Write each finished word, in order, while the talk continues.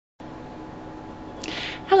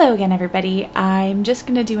Hello again, everybody. I'm just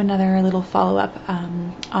going to do another little follow-up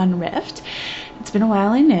on Rift. It's been a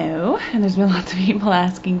while, I know, and there's been lots of people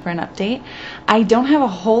asking for an update. I don't have a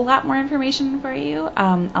whole lot more information for you.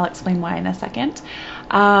 I'll explain why in a second.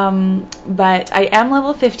 But I am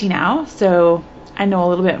level 50 now, so I know a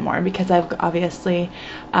little bit more because I've obviously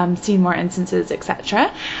seen more instances,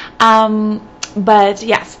 etc. But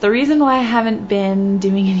yes, the reason why I haven't been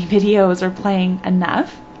doing any videos or playing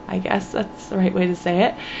enough, I guess that's the right way to say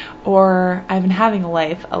it, or I've been having a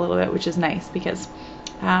life a little bit, which is nice because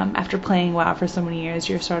after playing WoW for so many years,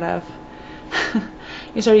 you're sort of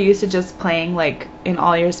used to just playing like in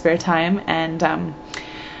all your spare time and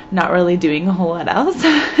not really doing a whole lot else.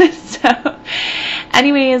 So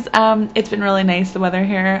anyways, it's been really nice, the weather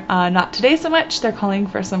here. Not today so much. They're calling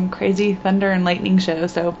for some crazy thunder and lightning show,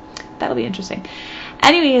 so that'll be interesting.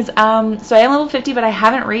 Anyways, so I am level 50, but I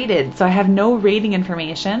haven't raided, so I have no raiding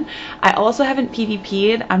information. I also haven't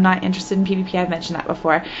PvP'd. I'm not interested in PvP. I've mentioned that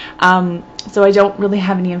before. So I don't really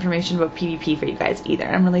have any information about PvP for you guys either.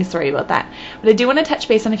 I'm really sorry about that. But I do want to touch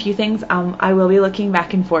base on a few things. I will be looking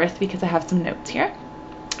back and forth because I have some notes here.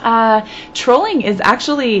 Trolling is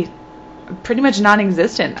actually pretty much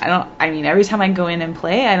non-existent. I mean, every time I go in and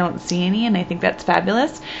play, I don't see any, and I think that's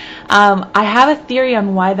fabulous. I have a theory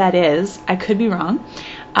on why that is. I could be wrong.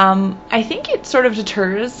 I think it sort of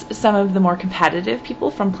deters some of the more competitive people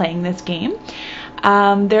from playing this game.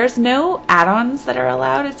 There's no add-ons that are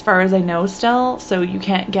allowed as far as I know still, so you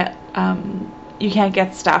can't get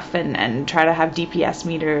stuff and try to have DPS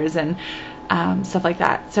meters and stuff like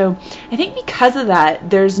that. So I think because of that,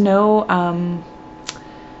 there's no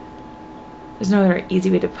other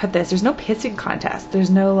easy way to put this. There's no pissing contest.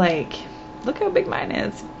 There's no like, look how big mine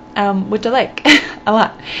is, which I like a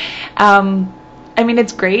lot. I mean,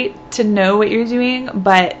 it's great to know what you're doing,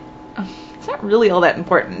 but it's not really all that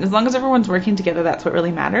important. As long as everyone's working together, that's what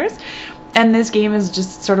really matters. And this game is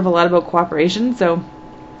just sort of a lot about cooperation, so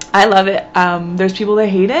I love it. There's people that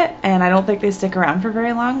hate it, and I don't think they stick around for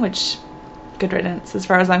very long, which good riddance as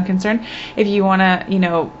far as I'm concerned. If you want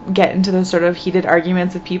to, get into those sort of heated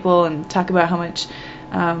arguments with people and talk about how much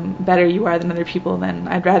better you are than other people, then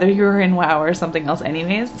I'd rather you were in WoW or something else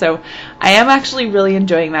anyways. So I am actually really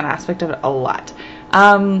enjoying that aspect of it a lot.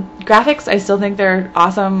 Graphics, I still think they're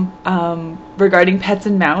awesome. Regarding pets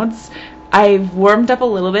and mounts, I've warmed up a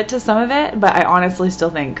little bit to some of it, but I honestly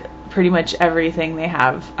still think pretty much everything they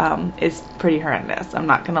have is pretty horrendous. I'm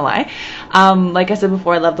not gonna lie. Like I said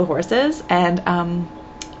before, I love the horses, and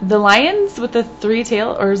the lions with the 3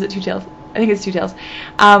 tails, or is it 2 tails? I think it's 2 tails.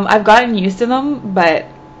 I've gotten used to them, but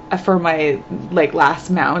for my last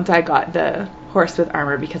mount, I got the horse with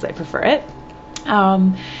armor because I prefer it.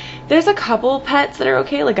 There's a couple pets that are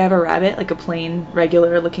okay. Like I have a rabbit, like a plain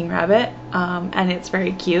regular looking rabbit, and it's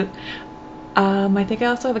very cute. I think I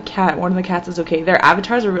also have a cat. One of the cats is okay. Their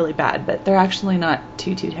avatars are really bad, but they're actually not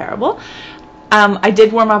too terrible. I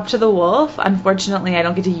did warm up to the wolf. Unfortunately, I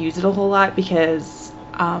don't get to use it a whole lot because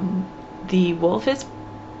the wolf is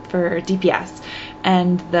for DPS,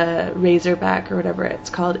 and the razorback, or whatever it's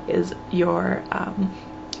called, is your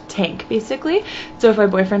tank, basically. So if my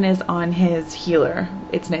boyfriend is on his healer,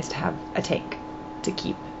 it's nice to have a tank to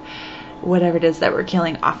keep whatever it is that we're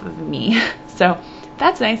killing off of me. So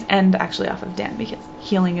that's nice, and actually off of Dan, because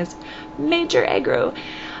healing is major aggro.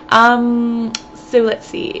 So let's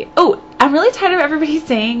see. Oh, I'm really tired of everybody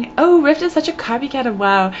saying, oh, Rift is such a copycat of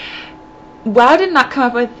WoW. WoW did not come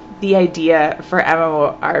up with the idea for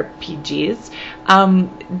MMORPGs. I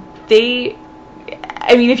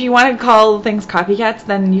mean, if you want to call things copycats,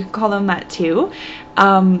 then you can call them that too.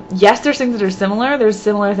 Yes, there's things that are similar. There's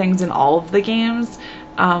similar things in all of the games.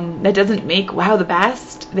 That doesn't make WoW the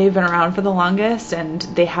best. They've been around for the longest, and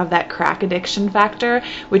they have that crack addiction factor,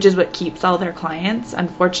 which is what keeps all their clients,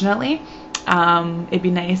 unfortunately. It'd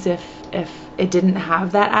be nice if it didn't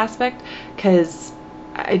have that aspect, because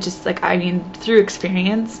I mean, through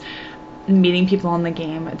experience, meeting people in the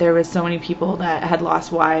game, there was so many people that had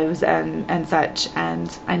lost wives and such,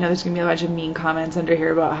 and I know there's gonna be a bunch of mean comments under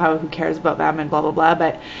here about how who cares about them and blah blah blah,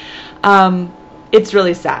 but it's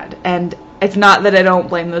really sad. And it's not that I don't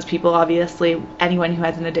blame those people. Obviously, anyone who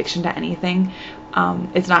has an addiction to anything,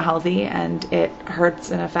 it's not healthy, and it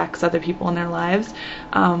hurts and affects other people in their lives.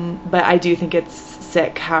 But I do think it's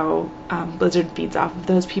sick how Blizzard feeds off of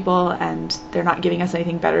those people, and they're not giving us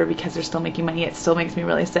anything better because they're still making money. It still makes me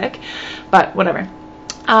really sick, but whatever.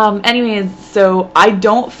 Anyways, so I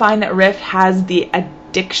don't find that Rift has the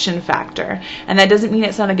addiction factor, and that doesn't mean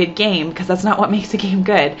it's not a good game, because that's not what makes a game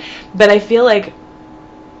good. But I feel like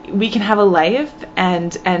we can have a life,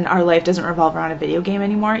 and our life doesn't revolve around a video game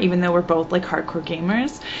anymore, even though we're both like hardcore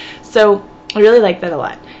gamers. So I really like that a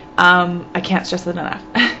lot. I can't stress it enough.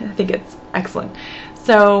 I think it's excellent.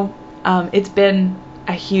 So it's been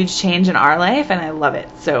a huge change in our life, and I love it.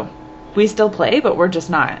 So we still play, but we're just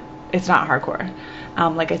not, it's not hardcore.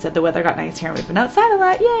 Like I said, the weather got nice here and we've been outside a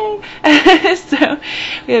lot, yay! So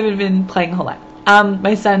we haven't been playing a whole lot.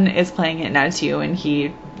 My son is playing it now too, and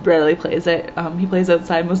he rarely plays it. He plays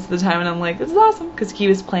outside most of the time, and I'm like, this is awesome, because he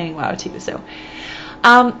was playing WoW too. So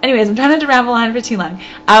anyways, I'm trying not to ramble on for too long.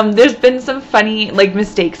 There's been some funny like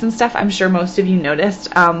mistakes and stuff. I'm sure most of you noticed.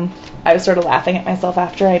 I was sort of laughing at myself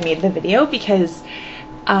after I made the video, because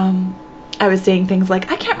I was saying things like,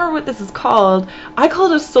 I can't remember what this is called. I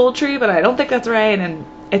call it a sultry, but I don't think that's right. And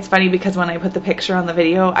it's funny because when I put the picture on the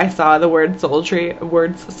video, I saw the words sultry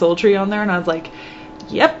on there, and I was like,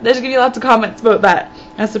 yep, there's gonna be lots of comments about that.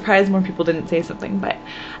 I was surprised more people didn't say something, but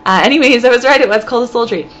anyways, I was right. It was called a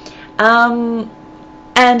sultry. And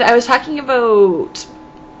I was talking about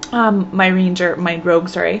my rogue,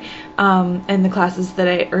 sorry, and the classes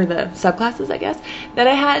that or the subclasses, I guess, that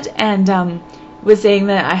I had, and was saying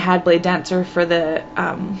that I had Blade Dancer for the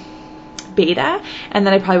beta, and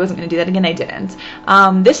that I probably wasn't going to do that again. I didn't.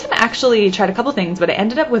 This time I actually tried a couple things, but I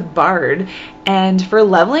ended up with Bard, and for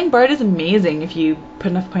leveling, Bard is amazing. If you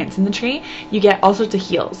put enough points in the tree, you get all sorts of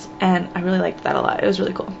heals, and I really liked that a lot. It was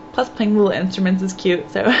really cool. Plus playing little instruments is cute,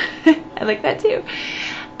 so I like that too.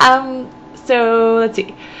 So let's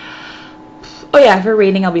see. Oh yeah, for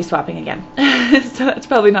raiding I'll be swapping again. So that's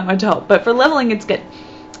probably not much help, but for leveling it's good.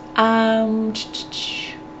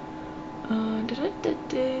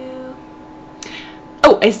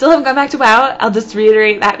 Oh, I still haven't gone back to WoW. I'll just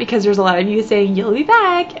reiterate that because there's a lot of you saying you'll be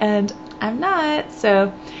back, and I'm not,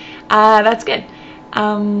 so that's good.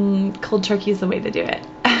 Cold turkey is the way to do it.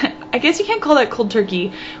 I guess you can't call that cold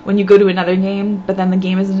turkey when you go to another game, but then the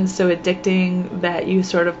game isn't so addicting that you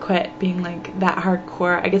sort of quit being like that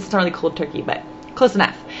hardcore. I guess it's not really cold turkey, but close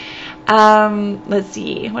enough. Let's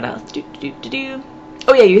see, what else?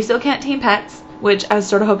 Oh yeah, you still can't tame pets, which I was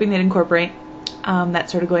sort of hoping they'd incorporate.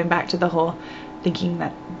 That's sort of going back to the whole thinking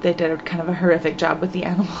that they did a kind of a horrific job with the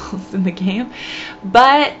animals in the game.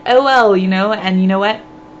 But oh well, you know, and you know what?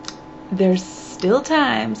 There's still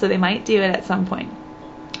time, so they might do it at some point.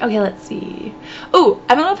 Okay, let's see. Oh,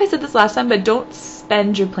 I don't know if I said this last time, but don't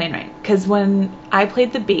spend your plane rate, because when I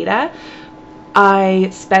played the beta, I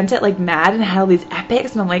spent it like mad and had all these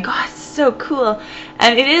epics, and I'm like, oh, it's so cool.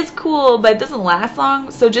 And it is cool, but it doesn't last long,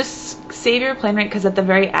 so just save your plane rate, because at the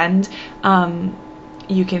very end,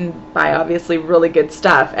 you can buy obviously really good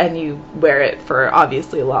stuff, and you wear it for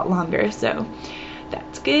obviously a lot longer, so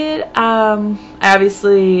that's good. I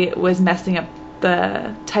obviously was messing up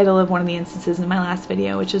the title of one of the instances in my last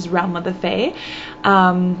video, which is Realm of the Fae.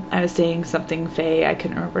 I was saying something Fae, I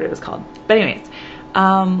couldn't remember what it was called. But anyways,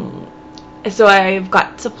 so I've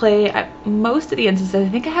got to play at most of the instances. I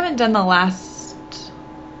think I haven't done the last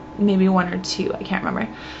maybe one or two, I can't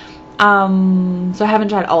remember. So I haven't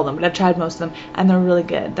tried all of them, but I've tried most of them, and they're really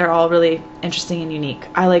good. They're all really interesting and unique.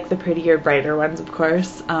 I like the prettier, brighter ones, of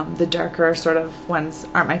course. The darker sort of ones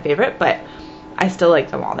aren't my favorite, but I still like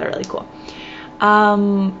them all. They're really cool.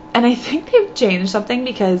 And I think they've changed something,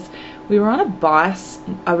 because we were on a boss,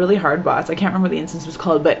 a really hard boss. I can't remember what the instance was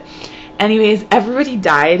called, but anyways, everybody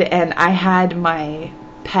died, and I had my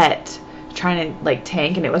pet trying to like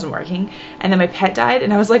tank, and it wasn't working, and then my pet died,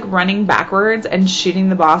 and I was like running backwards and shooting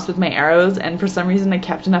the boss with my arrows, and for some reason I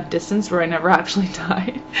kept enough distance where I never actually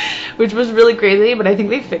died, which was really crazy. But I think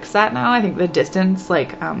they fixed that now. I think the distance,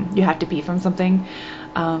 like you have to be from something,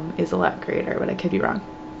 is a lot greater, but I could be wrong.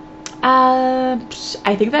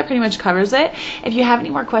 I think that pretty much covers it. If you have any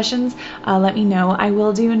more questions, let me know. I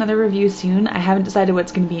will do another review soon. I haven't decided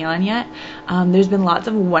what's going to be on yet. There's been lots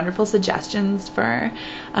of wonderful suggestions for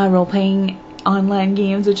role-playing online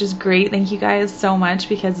games, which is great. Thank you guys so much,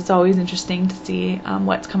 because it's always interesting to see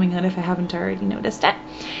what's coming out if I haven't already noticed it.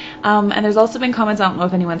 And there's also been comments, I don't know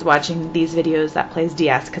if anyone's watching these videos that plays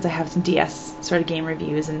DS, because I have some DS sort of game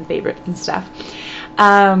reviews and favorites and stuff.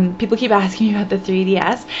 People keep asking me about the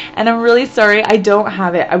 3DS, and I'm really sorry I don't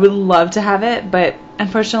have it. I would love to have it, but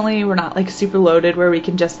unfortunately we're not like super loaded where we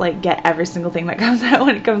can just like get every single thing that comes out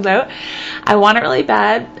when it comes out. I want it really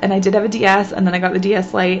bad, and I did have a DS, and then I got the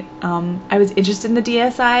DS Lite. I was interested in the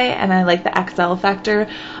DSi, and I like the XL factor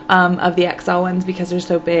of the XL ones, because they're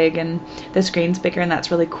so big and the screen's bigger, and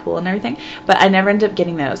that's really cool and everything, but I never ended up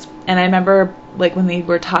getting those. And I remember like when we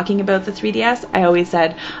were talking about the 3DS, I always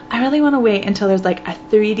said I really want to wait until there's like a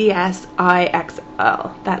 3DS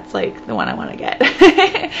iXL. That's like the one I want to get.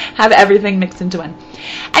 Have everything mixed into one.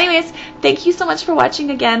 Anyways, thank you so much for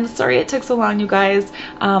watching again. Sorry it took so long, you guys.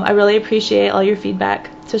 I really appreciate all your feedback.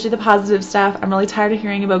 especially the positive stuff. I'm really tired of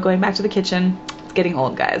hearing about going back to the kitchen. It's getting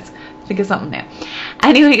old, guys. Think of something new.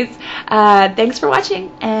 Anyways, thanks for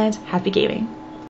watching and happy gaming.